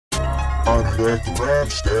I'm at the rap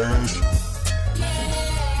stash.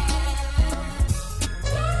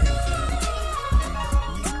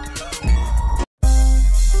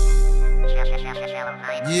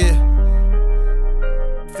 Yeah.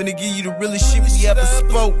 Finna give you the realest shit we ever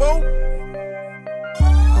spoke.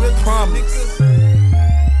 I promise.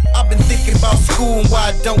 I've been thinking about school and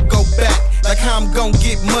why I don't go back. Like how I'm gon'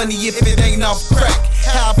 get money if it ain't off crack.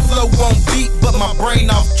 How I flow on beat, but my brain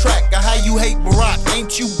off track. Or how you hate Barack,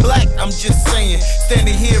 ain't you black? I'm just saying,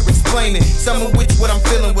 standing here explaining some of which what I'm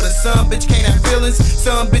feeling with a son bitch can't have feelings.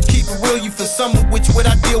 Some bitch keep it real, you for some of which what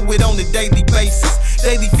I deal with on a daily basis.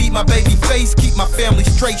 Daily feed my baby face, keep my family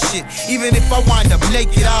straight shit. Even if I wind up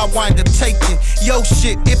naked, I'll wind up taking yo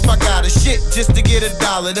shit if I got a shit just to get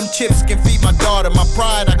 $1. Them chips can feed my daughter, my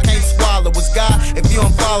pride I can't swallow. Was God if you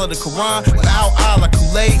don't follow the Quran? Without Allah,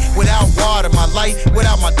 Kool-Aid, without water, my life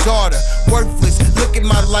without my daughter, worthless. Look at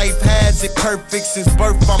my life, has it perfect since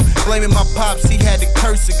birth. I'm blaming my pops, he had to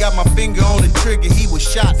curse it. Got my finger on the trigger, he was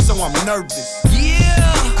shot, so I'm nervous. Yeah,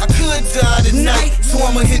 I could die tonight, so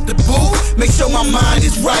I'ma hit the booth. Make sure my mind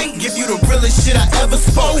is right, give you the realest shit I ever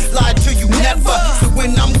spoke. Lied to you never, so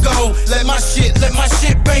when I'm gone, let my shit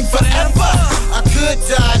bang forever. I could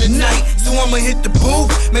die tonight, so I'ma hit the booth.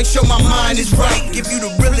 Make sure my mind is right, give you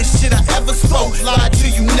the realest shit I ever spoke. Lied to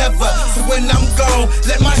you never, so when I'm gone,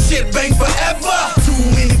 let my shit bang forever. Too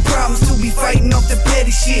many problems to be fighting off the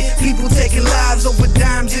petty shit. People taking lives over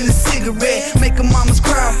dimes in a cigarette. Making mamas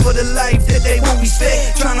cry for the life that they won't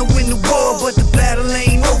respect. Trying to win the war, but the battle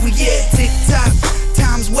ain't over yet. Tick-tock,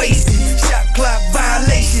 time's wasted. Shot clock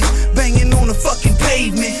violations, banging on the fucking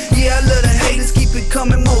pavement. Yeah, I love the haters, keep it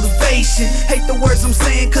coming, motivation. Hate the words I'm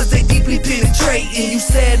saying, cause they deeply penetrating. You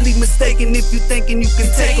sadly mistaken if you thinking you can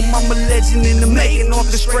take them. I'm a legend in the making,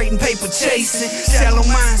 orchestrating, paper chasing. Shallow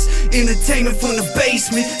minds, entertainment from the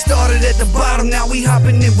basement. Started at the bottom, now we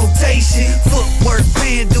hopping in rotation. Footwork,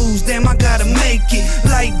 band dues, damn I gotta make it.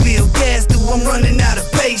 Light bill, gas due, I'm running out of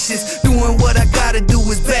patience. Doing what I gotta do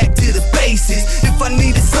is back to the basics. If I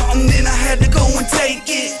needed something, then I had to go and take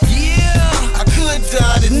it. Yeah, I could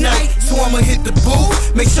die tonight, so I'ma hit the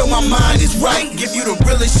booth. Make sure my mind is right, give you the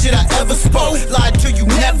realest shit I ever spoke. Lied to you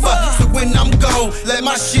never, so when I'm gone, let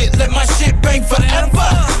my shit bang forever.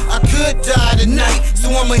 I could die tonight, so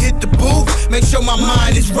I'ma hit the booth. Make sure my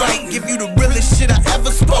mind is right, give you the realest shit I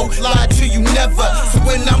ever spoke. Lied to you never, so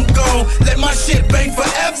when I'm gone, let my shit bang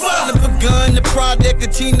forever. Of a gun, the product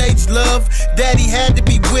of teenage love. Daddy had to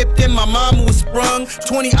be whipped and my mama was sprung.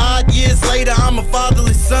 20 odd years later, I'm a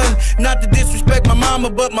fatherless son. Not to disrespect my mama,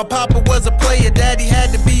 but my papa was a player. Daddy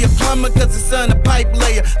had to be a plumber, cause his son a pipe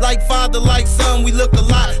layer. Like father, like son, we look a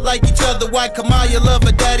lot like each other. Why Kamaya love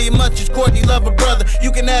her daddy as much as Courtney love her brother?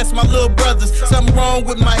 You can ask my little brothers. Something wrong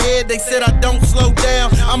with my head, they said I don't slow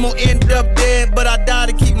down. I'm gonna end up dead, but I die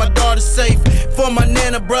to keep my daughter safe. For my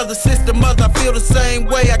nana, brother, sister, mother, I feel the same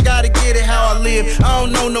way. I gotta get it how I live, I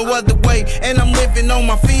don't know no other way. And I'm living on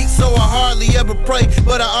my feet, so I hardly ever pray.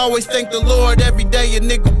 But I always thank the Lord every day a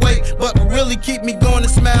nigga wait. But what really keep me going, to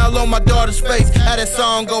smile on my daughter's face. How that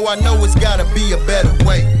song go, I know it's gotta be a better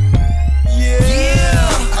way. Yeah,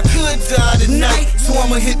 I could die tonight, so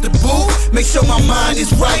I'ma hit the booth. Make sure my mind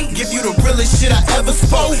is right, give you the realest shit I ever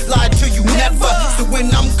spoke. Lied to you never, so when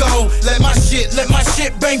I'm gone, let my shit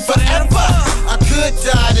bang forever. I could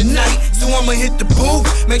die tonight, so I'ma hit the booth.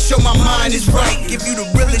 Make sure my mind is right, give you the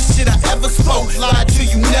realest shit I ever spoke. Lied to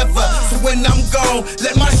you never, so when I'm gone,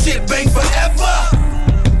 let my shit bang forever.